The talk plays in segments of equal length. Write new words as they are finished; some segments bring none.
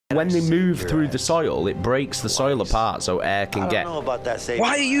When they move through the soil, it breaks the soil apart so air can get. I don't know about that safety. Why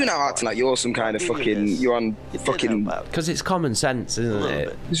are you now acting like you're some kind of fucking... You're on fucking... Because it's common sense, isn't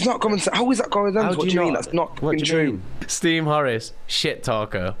it? It's not common sense. How is that common sense? What do you mean? That's not fucking true. Steam Horace, shit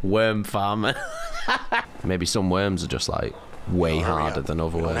talker, worm farmer. Maybe some worms are just like way harder than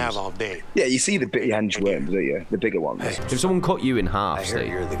other worms. Have all day. Yeah, you see the big henge worms, don't you? The bigger ones. If someone cut you in half, I hear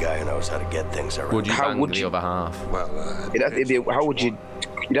you're the guy who knows how to get things around. would you How bang would the you- other half? Well, How would you...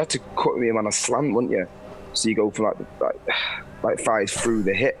 You'd have to cut me on a slant, wouldn't you? So you go for like thighs through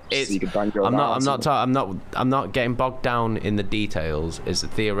the hips, so you can bang your I'm not getting bogged down in the details. It's a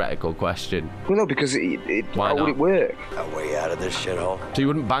theoretical question. Well, no, because Why how not? would it work? a way out of this shithole. So you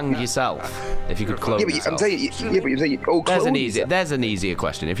wouldn't bang yourself if you could clone Yeah, but yourself? I'm saying, but you're saying, oh, clone yourself. There's an easier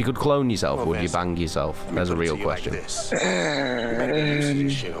question. If you could clone yourself, would you bang yourself? There's a real question.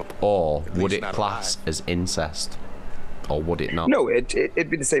 Or would it class as incest? Or would it not? No, it'd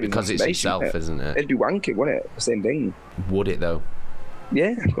be the same Because as it's yourself, masturbation, isn't it? It'd be wanking, wouldn't it? The same thing. Would it though?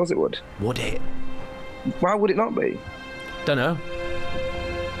 Yeah, of course it would. Would it? Why would it not be? Don't know.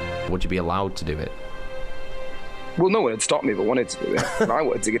 Would you be allowed to do it? Well, no one had stopped me if I wanted to do it. If I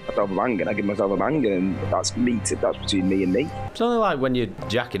wanted to give myself a banging, I give myself a banging, and that's that's between me and me. It's only like when you're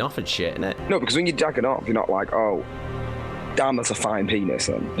jacking off and shit, innit? No, because when you're jacking off, you're not like, oh, damn, that's a fine penis.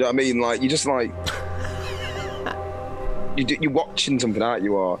 And, do you know what I mean? Like, you're just like... you're watching something, aren't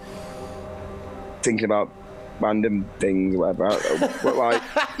you? Or thinking about random things or whatever. But, like,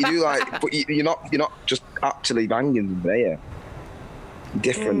 you do, like... But you're not just actually banging them there.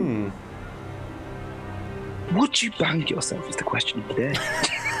 Different... Would you bang yourself is the question of the day.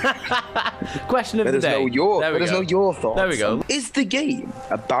 Question of the There's day. no your, There we there's go. no your thoughts. There we go. Is the game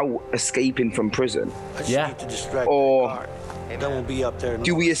about escaping from prison? I just Yeah. need to distract Or- the guard. Then we'll be up there.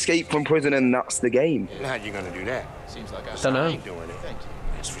 Do we escape from prison and that's the game? How you gonna do that? Seems like I Don't know. ain't doing it. Thank you.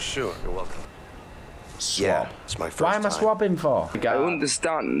 That's for sure. You're welcome. Swab. Yeah, it's my first Why am I time. swabbing for? I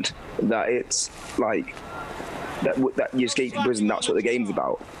understand that it's like that you escape from prison. That's what the game's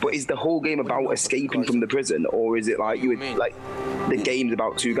about. But is the whole game about escaping from the prison, or is it like the game's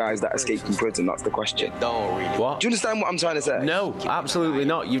about two guys that escape from prison? That's the question. Don't read it. What? Do you understand what I'm trying to say? No, absolutely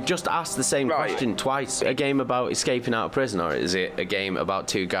not. You've just asked the same Right. question twice. A game about escaping out of prison, or is it a game about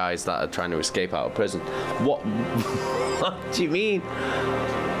two guys that are trying to escape out of prison? What? What do you mean?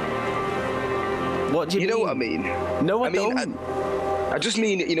 What do you mean? You know what I mean? No, I mean, don't. I just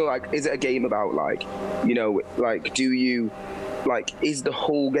mean, like, is it a game about, like, like, do you, like, is the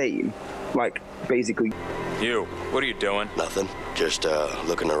whole game, like, basically... You, what are you doing? Nothing. Just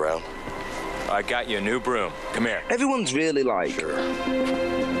looking around. I got you a new broom. Come here. Everyone's really, like,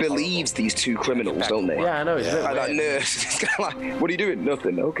 believes these two criminals, don't they? Yeah, I know. It's a bit Like, that weird. nurse, it's kind of like, what are you doing?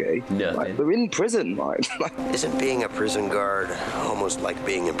 Nothing, okay. Nothing. Like, they're in prison, like Isn't being a prison guard almost like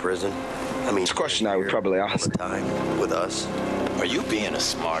being in prison? I mean, It's a question I would here probably all ask. the time with us. Are you being a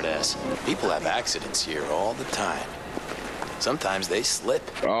smartass? People have accidents here all the time. Sometimes they slip.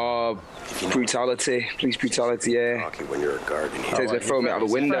 oh, If you know- brutality, police brutality, yeah. Rocky, when you're a guard in here. Says they throw me out of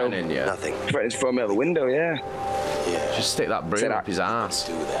the window. Threatening you. Nothing. Threatens to throw me out the window, yeah. Yeah. Just stick that broom Said up his ass.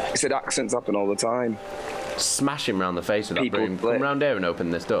 Do that. He said accidents happen all the time. Smash him round the face with that People broom. flip. Come round here and open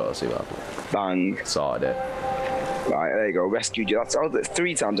this door. See what happens. Bang. Sorted it. Right, there you go. Rescued you. That's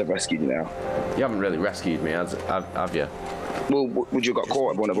 3 times I've rescued you now. You haven't really rescued me, have you? Well, would you have got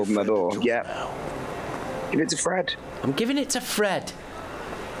caught if one had opened my door? Yeah. Give it to Fred. I'm giving it to Fred.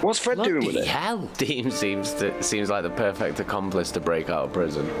 What's Fred doing with Bloody it? hell. Dean seems like the perfect accomplice to break out of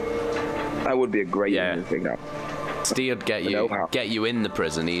prison. That would be a great Yeah. thing, that. Steve'd get you in the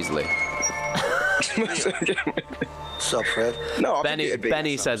prison easily. What's up, Fred? No, I think Benny it'd be-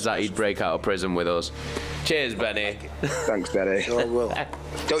 Benny says that he'd break out of prison with us. Cheers, Benny. Thanks, Benny. Sure will.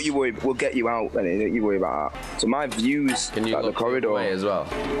 Don't you worry, we'll get you out, Benny. Don't you worry about that. So my views Can you at the look the corridor. way as well?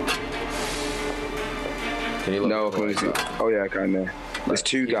 Can you look No, I the can way only as see. well? Oh yeah, I can there. There's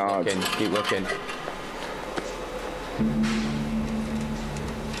 2 guards. Keep looking.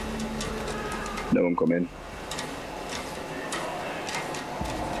 No one come in.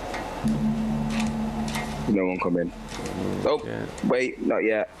 No one come in. Oh, Yeah. wait, not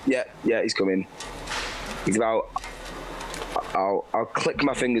yet. Yeah, he's coming. He's about. I'll click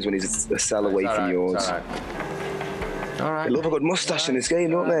my fingers when he's a cell away It's from alright, yours. it's alright. Alright. They love a good mustache in this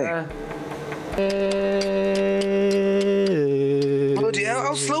game, don't they? Bloody hell,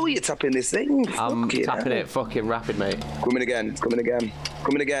 how slow are you tapping this thing? I'm Fucking tapping hell. it fucking rapid, mate. Coming again, it's coming again.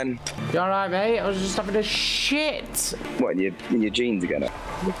 Coming again. You alright, mate? I was just having a shit. What, in your jeans again?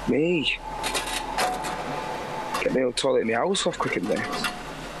 Me. Get me old toilet in my house off quick, mate.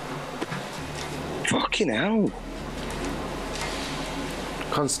 Fucking hell.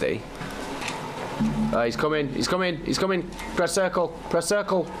 Consty. He's coming, he's coming, he's coming. Press circle, press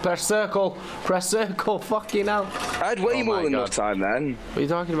circle, press circle, press circle. Fucking hell. I had way more than enough time then. What are you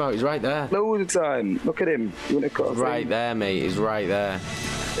talking about? He's right there. Loads of time. Look at him. You want to cut Right there, mate. He's right there.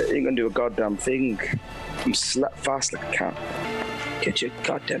 He ain't gonna do a goddamn thing. I'm slap fast like a cat. Get your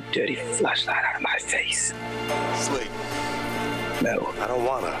goddamn dirty flashlight out of my face. Sleep. No. I don't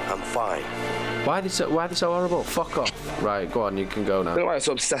wanna. I'm fine. Why are they so horrible? Fuck off. Right, go on, you can go I now. don't know why I'm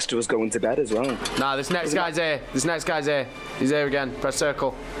so obsessed with us going to bed as well. Nah, this next guy's here. This next guy's here. He's here again. Press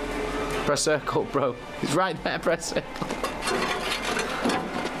circle. Press circle, bro. He's right there. Press circle.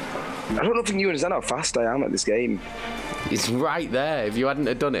 I don't know if you understand how fast I am at this game. He's right there. If you hadn't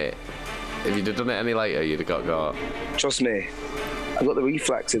have done it, if you'd have done it any later, you'd have got caught. Trust me. I've got the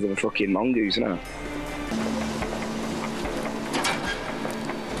reflexes of a fucking mongoose now.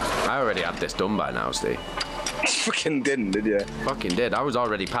 I already had this done by now, Steve. Fucking didn't, did you? Fucking did. I was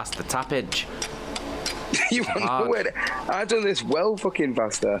already past the tappage. You want to know it? I've done this well fucking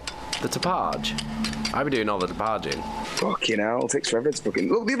faster. The tapage? I've been doing all the tapaging. Fucking hell, it takes forever to fucking...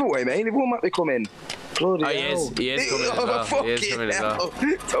 Look, the other way, mate. The other one might be coming. Bloody hell. He is coming as well. He is coming as well.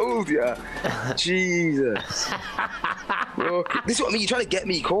 Told ya. Jesus. Look, this is what I mean. You're trying to get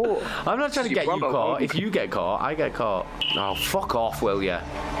me caught. I'm not trying to get you caught. If you get caught, I get caught. Oh, fuck off, will ya?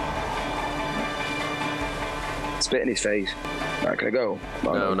 Spit in his face. Right, can I go?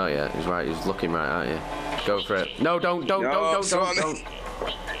 No, not yet. He's right. He's looking right at you. Go for it. No, don't.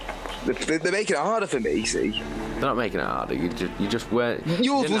 They're making it harder for me, see? not making it harder. You just weren't.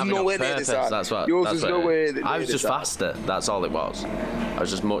 Yours was nowhere near this hard. That's what. Yours was nowhere near. I was just faster. That's all it was. I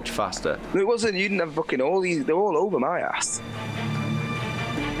was just much faster. No, it wasn't. You didn't have fucking all these. They're all over my ass.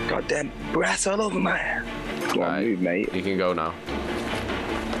 Goddamn brass all over my ass. Come on, move, mate. You can go now.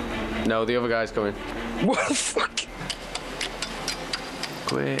 No, the other guy's coming. What the fuck?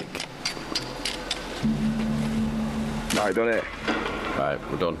 Quick. Right, done it. Right,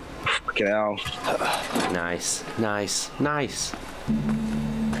 we're done. Fucking hell. Nice, nice, nice.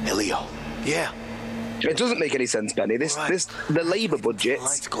 Hey, Leo. Yeah. It doesn't make any sense, Benny. The labour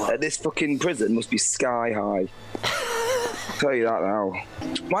budgets at this fucking prison must be sky high. I'll tell you that now.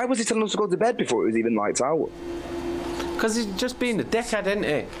 Why was he telling us to go to bed before it was even lights out? Because he's just being a dickhead, isn't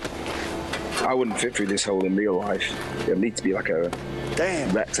he? I wouldn't fit through this hole in real life. It'd need to be like a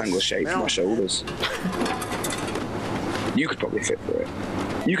rectangle shape for my shoulders. You could probably fit through it.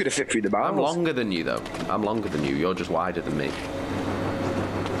 You could have fit through the bars. I'm longer than you, though. I'm longer than you. You're just wider than me.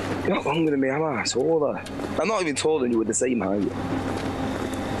 You're not longer than me, am I? Taller. I'm not even taller than you. We're the same height.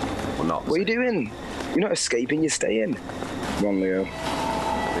 Well, not. What are you doing? You're not escaping. You're staying. Come on, Leo. Be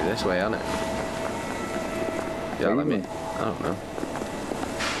this way, isn't it? Yeah, let me. I don't know.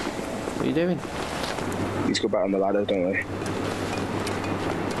 What are you doing? Let's go back on the ladder, don't we?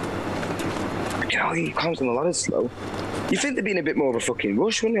 God, he climbs on the ladder slow. You think there'd be in a bit more of a fucking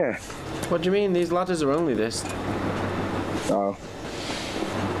rush, wouldn't you? What do you mean? These ladders are only this. Oh.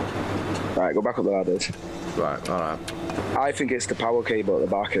 Right, go back up the ladders. Right, alright. I think it's the power cable at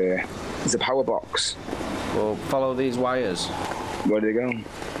the back here. It's a power box. Well, follow these wires. Where do they go?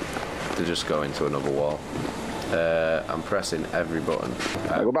 To just go into another wall. I'm pressing every button.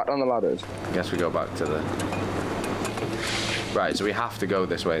 Right, go back down the ladders. I guess we go back to the... Right, so we have to go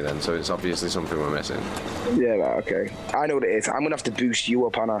this way then, so it's obviously something we're missing. Yeah, right, okay. I know what it is. I'm gonna have to boost you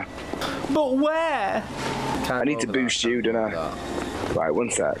up, Anna. But where? I need to boost you, don't I? Right, one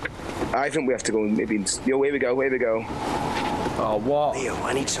sec. I think we have to go maybe... Yo, here we go, here we go. Oh, what? Leo,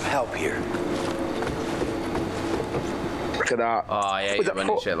 I need some help here. Look at that. Oh, I hate it when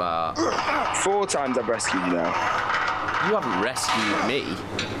it's shit like that. 4 times I've rescued you now. You haven't rescued me.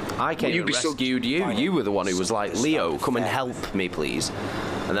 I came and rescued you. You were the one who was like, Leo, come and help me, please.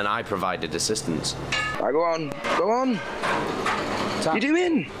 And then I provided assistance. Right, go on. Go on. What are you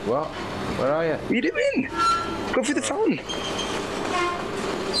doing? What? Where are you? What are you doing? Go through the fan.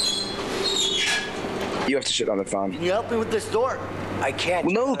 You have to shut down the fan. Can you help me with this door? I can't.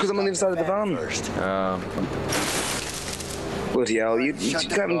 Well, no, because I'm on the other side of the van. First. Bloody hell, you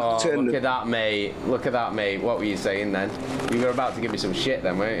haven't turned... Look at that, mate. Look at that, mate. What were you saying then? You were about to give me some shit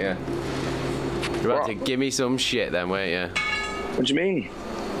then, weren't you? You were about to give me some shit then, weren't you? What do you mean?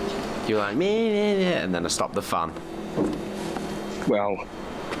 You were like, meh, and then I stopped the fan. Well...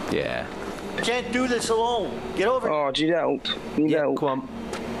 Yeah. I can't do this alone. Get over it. Oh, do you help? Need help? Come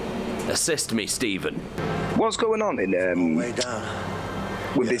on. Assist me, Stephen. What's going on in, Way down.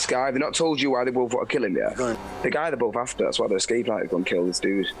 with this guy? They've not told you why they both want to kill him yet? The guy they're both after, that's why they're escaping, like, going to kill this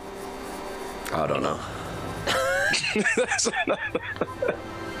dude. I don't know.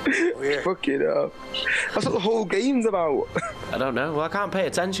 Fucking up. That's what the whole game's about. I don't know. Well, I can't pay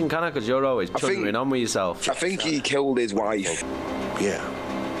attention, can I? Because you're always chugging on with yourself. I think he killed his wife. Yeah,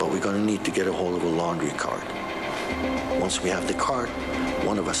 but we're gonna need to get a hold of a laundry cart. Once we have the cart,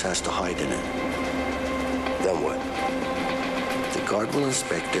 one of us has to hide in it. Then what? The guard will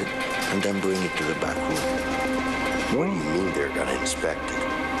inspect it and then bring it to the back room. What do you mean they're gonna inspect it?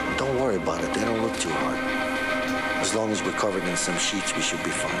 Don't worry about it. They don't look too hard. As long as we're covered in some sheets, we should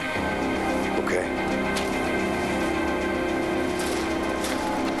be fine. Okay.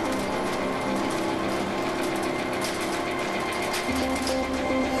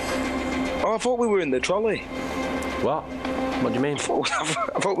 Oh, I thought we were in the trolley. What? What do you mean? I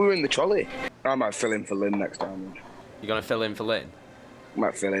thought we were in the trolley. I might fill in for Lynn next time. You're going to fill in for Lynn? I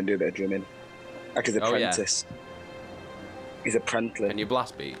might fill in, do a bit of drumming. Like his apprentice. Yeah. He's a apprentice. Can you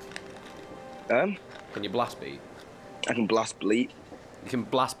blast beat? Can you blast beat? I can blast bleat. You can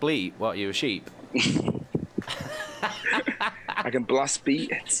blast bleat? What, are you a sheep? I can blast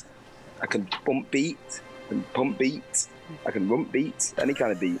beat. I can bump beat. I can pump beat. I can rump beat. Any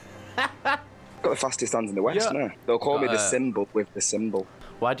kind of beat. Got the fastest hands in the West now. They'll call me the symbol with the symbol.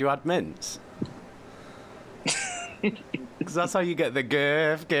 Why do you add mints? Because that's how you get the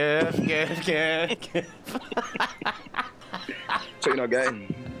girth. That's what you're not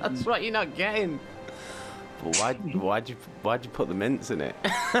getting. That's what you're not getting. But why'd you put the mints in it?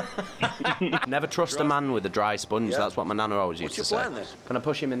 Never trust a man with a dry sponge. Yeah. That's what my nana always used to say. Can I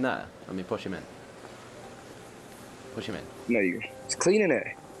push him in there? Let me push him in. Push him in. No, it's cleaning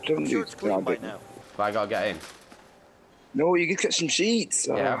it. I'm sure it's clean by now. But I gotta get in. No, you get some sheets.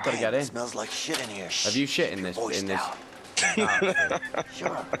 Yeah, I've got to get in. It smells like shit in here. Have you shit in this?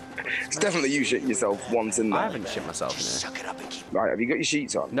 It's definitely you shitting yourself once in there. I haven't shit myself in here. Suck it up and keep. Right, have you got your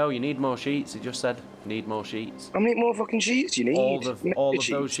sheets on? No, you need more sheets. It just said need more sheets. How many more fucking sheets do you need? All of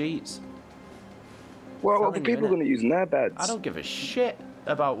those sheets. Well, what are the people going to use in their beds? I don't give a shit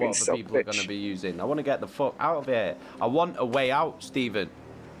about what the people are going to be using. I want to get the fuck out of here. I want a way out, Stephen.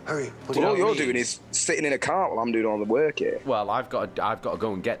 Hurry. Well, all you're doing is sitting in a cart while I'm doing all the work here. Well, I've got to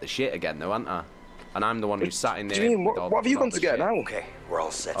go and get the shit again, though, haven't I? And I'm the one who sat in there. Do you mean, what have you gone to get now? Okay, we're all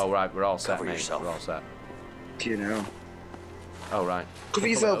set. Oh, right, we're all set, Cover mate. yourself. We're all set. You know. Oh, right. Cover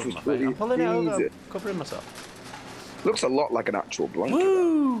yourself. I'm pulling it over. Covering myself. Looks a lot like an actual blanket.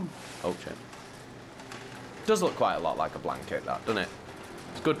 Woo! Oh, shit. Does look quite a lot like a blanket, that, doesn't it?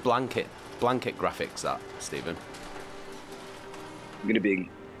 It's good blanket graphics, that, Stephen. I'm going to be...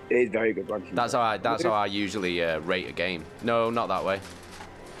 It is very good blanket. That's how I usually rate a game. No, not that way.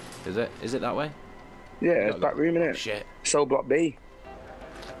 Is it? Is it that way? Yeah, it's back room, innit? Shit. Cell block B.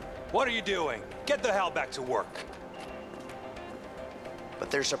 What are you doing? Get the hell back to work.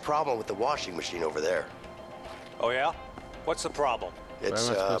 But there's a problem with the washing machine over there. Oh, yeah? What's the problem? It's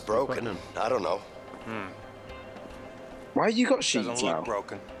broken. I don't know. Why you got sheets Doesn't now? look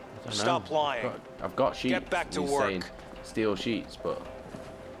broken. Stop lying. I've got sheets. Get back to He's work. saying steel sheets, but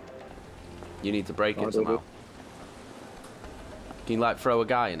you need to break it somehow. Can you like throw a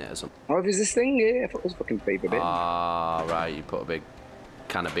guy in it or something? Oh, is this thing here? I thought it was fucking paper bin. Ah, right. You put a big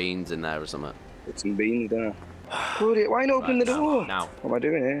can of beans in there or something. Put some beans there. Why not open the door? Now. What am I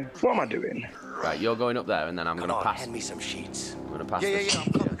doing here? What am I doing? Right, you're going up there, and then I'm going to pass. Hand me some sheets. I'm going to pass. Yeah,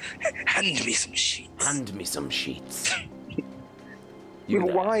 I'm coming. Hand me some sheets. Hand me some sheets. With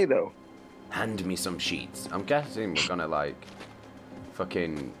why though? Hand me some sheets. I'm guessing we're gonna like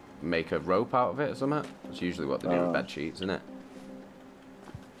fucking make a rope out of it or something. That's usually what they do with bed sheets, isn't it?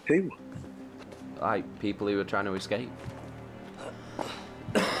 Who? Like people who are trying to escape.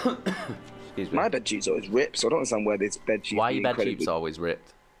 Excuse me. My bed sheets always ripped, so I don't understand where this bed sheet. Why are your bed sheets always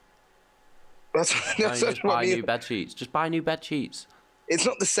ripped? That's just buy new bed sheets. Just buy new bed sheets. It's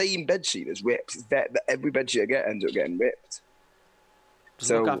not the same bed sheet that's ripped. It's that every bed sheet I get ends up getting ripped.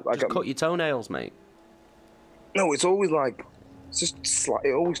 Just cut your toenails, mate. No, it's always like,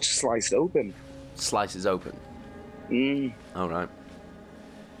 it always just sliced open. Slices open. All right.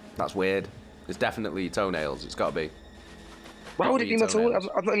 That's weird. It's definitely your toenails. It's got to be. Why would it be my toenails?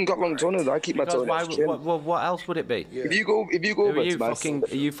 I've not even got long toenails. I keep my toenails. What else would it be? Yeah. If you go over to my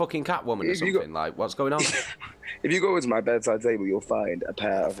are you fucking Catwoman or something? Like, what's going on? If you go over to my bedside table, you'll find a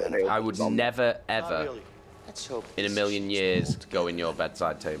pair of nails. I would never, ever, in a million years, go in your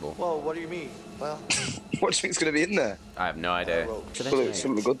bedside table. Well, what do you mean? Well, what do you think's going to be in there? I have no idea.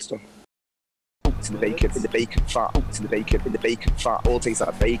 Some of the good stuff. In the bacon, fat, in the bacon, fat, all tastes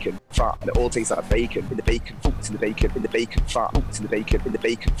like bacon, fat, and it all tastes like bacon, in the bacon, fat, in the bacon,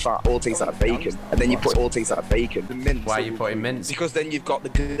 fat, all tastes like bacon, and then you put all tastes like bacon. The mince. Why are you putting mince? Because then you've got the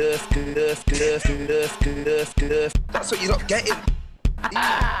girth. That's what you're not getting.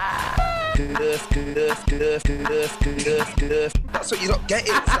 That's what you're not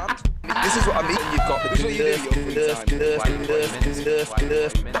getting, Sam. This is what I mean. You've got the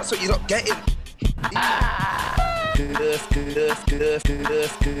That's what you're not getting.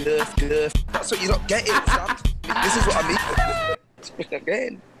 That's what you're not getting, Sam. This is what I mean.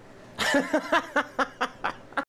 Again.